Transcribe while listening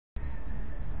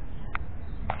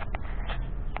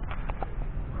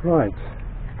Right,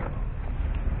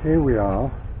 here we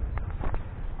are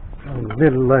on the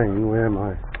little lane where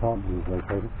my apartment is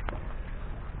located.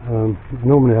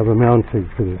 Normally have a mounting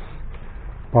for this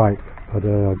bike, but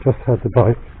I just had the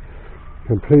bike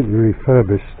completely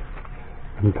refurbished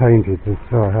and painted, and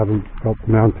so I haven't got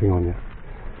the mounting on yet.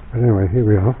 But anyway, here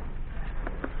we are.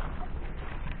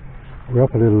 We're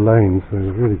up a little lane, so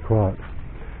it's really quiet.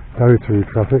 Go through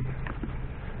traffic.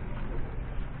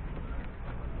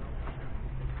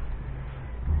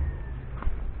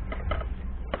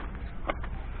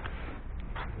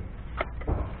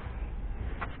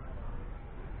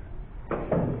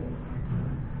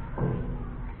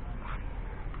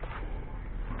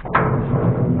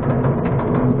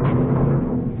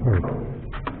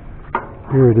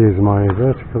 Here it is, my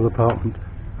vertical apartment.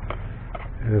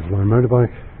 Here's my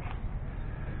motorbike.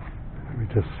 Let me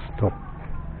just stop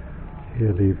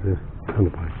here, leave the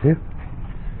motorbike here.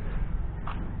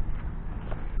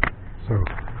 So,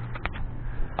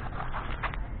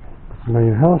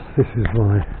 main house, this is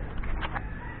my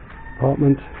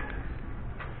apartment.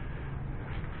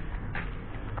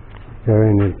 Go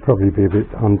in, it'll probably be a bit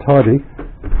untidy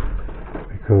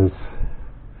because,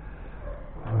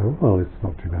 well, it's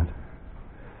not too bad.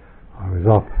 I was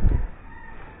up,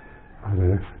 I don't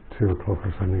know, 2 o'clock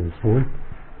or something this morning.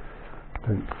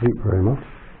 Don't sleep very much.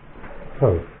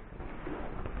 So,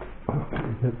 let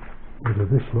me get rid of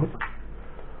this look.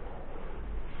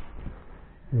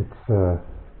 It's a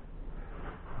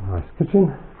nice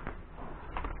kitchen.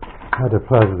 I had a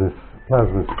plasma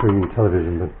screen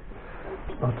television,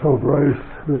 but I told Rose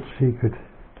that she could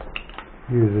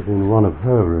use it in one of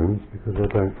her rooms because I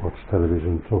don't watch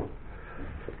television at all.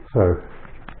 So,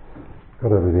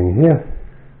 got everything here,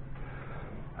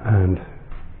 and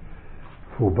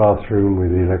full bathroom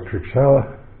with the electric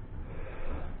shower,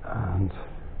 and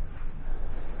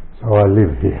so I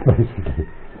live here basically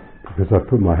because I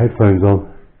put my headphones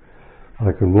on.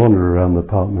 I can wander around the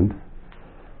apartment,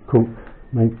 cook,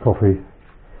 make coffee,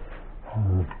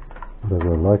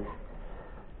 whatever I like,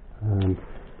 and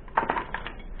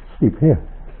sleep here.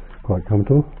 It's quite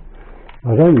comfortable.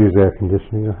 I don't use air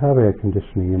conditioning. I have air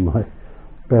conditioning in my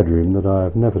bedroom that I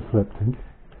have never slept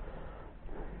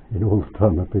in all the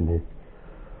time I've been here.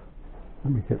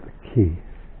 Let me get the key.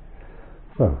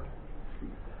 So,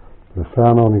 the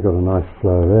fan on, you've got a nice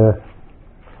flow of air.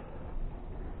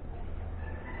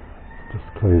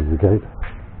 Just close the gate.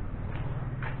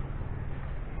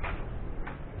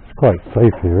 It's quite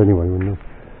safe here anyway,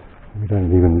 we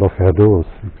don't even lock our doors.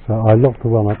 So I locked the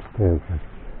one upstairs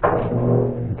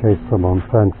in case someone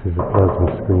fancies a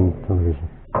plasma screen television.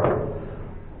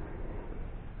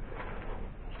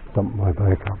 Dump my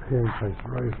bag up here in case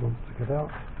Rose wants to get out.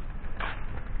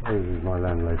 Rose is my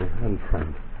landlady and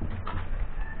friend.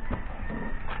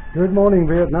 Good morning,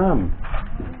 Vietnam.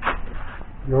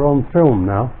 You're on film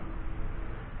now.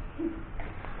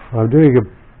 I'm doing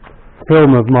a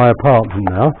film of my apartment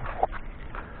now.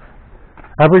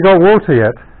 Have we got water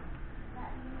yet?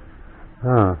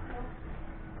 Ah.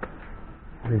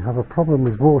 We have a problem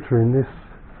with water in this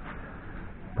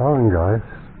barangay.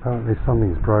 Apparently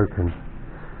something's broken,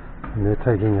 and they're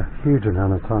taking a huge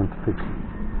amount of time to fix it.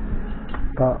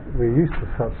 But we're used to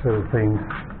such sort of things.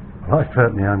 I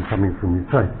certainly am, coming from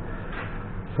UK.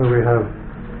 So we have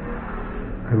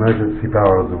emergency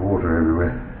barrels of water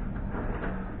everywhere.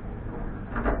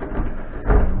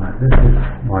 Right, this is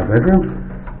my bedroom,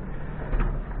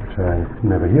 which I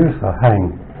never use. I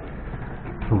hang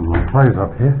some of my clothes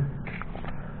up here.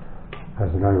 Has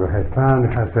an overhead fan,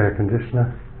 it has air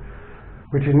conditioner,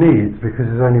 which it needs because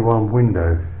there's only one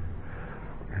window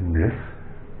in this,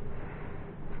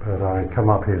 but I come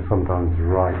up here sometimes to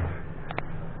write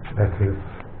letters.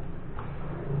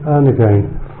 And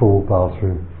again, full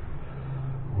bathroom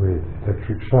with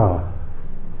electric shower.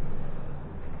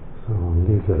 So I'll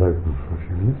leave that open for a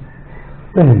few minutes.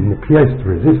 Then the pièce de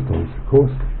résistance, of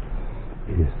course,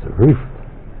 is the roof,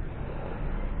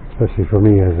 especially for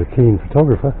me as a keen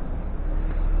photographer.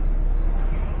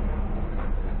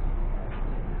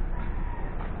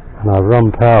 And I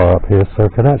run power up here, so I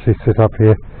can actually sit up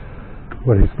here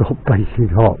when it's not baking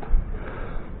hot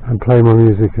and play my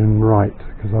music and write,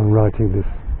 because I'm writing this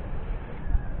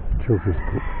children's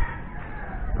book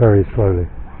very slowly.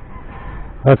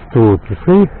 That's towards the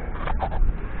sea,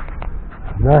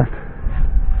 and that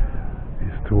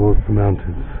is towards the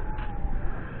mountains.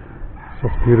 It's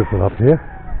just beautiful up here.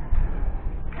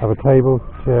 Have a table,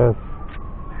 chairs.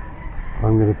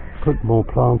 I'm going to put more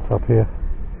plants up here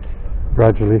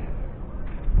gradually,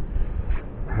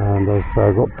 and as I say,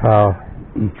 I've got power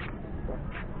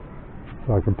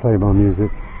so I can play my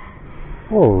music,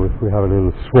 or if we have a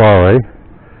little soiree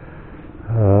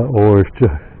or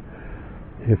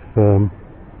if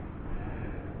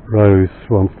Rose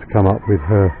wants to come up with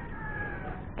her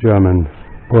German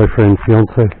boyfriend,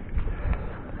 fiance,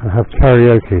 and have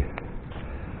karaoke.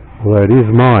 Although it is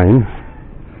mine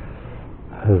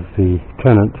as the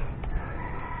tenant,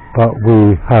 but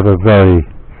we have a very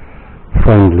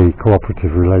friendly,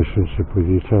 cooperative relationship with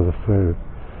each other, so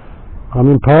I'm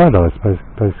in paradise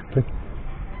basically.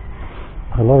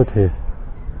 I love it here.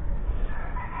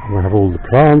 We have all the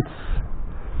plants,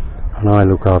 and I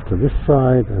look after this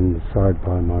side and the side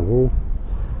by my wall,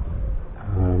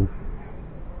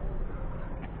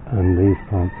 and these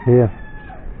plants here.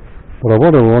 But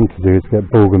what I want to do is get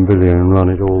bougainvillea and run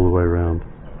it all the way around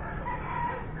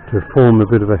to form a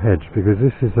bit of a hedge, because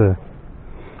this is an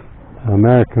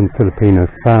American Filipino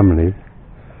family.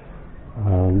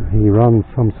 He runs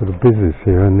some sort of business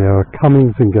here, and there are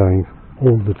comings and goings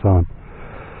all the time.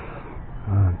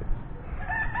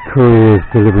 Couriers,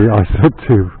 delivery. I said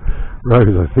to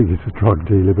Rose, I think he's a drug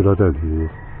dealer, but I don't think he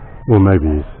is. Well, maybe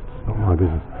he is. It's not my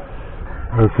business.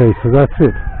 Okay, so that's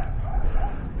it.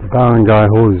 The barangay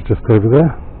hall is just over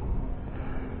there,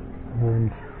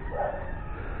 and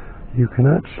you can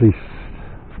actually,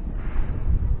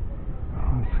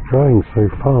 it's growing so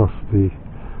fast, the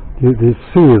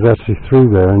sea is actually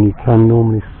through there and you can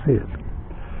normally see it,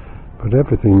 but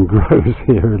everything grows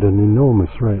here at an enormous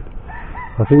rate.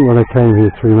 I think when I came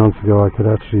here 3 months ago I could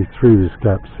actually through this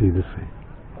gap see the sea.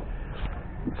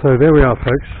 So there we are,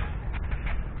 folks.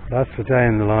 That's a day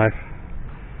in the life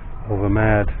of a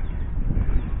mad,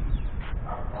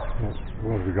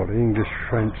 what have we got, English,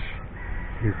 French,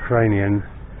 Ukrainian,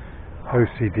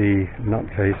 OCD,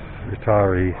 nutcase,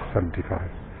 retiree, 75.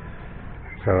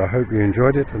 So I hope you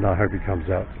enjoyed it, and I hope it comes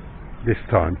out this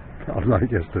time, unlike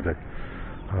yesterday.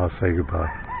 I'll say goodbye.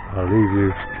 I'll leave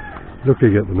you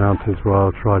looking at the mountains while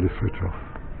I'll try to switch off.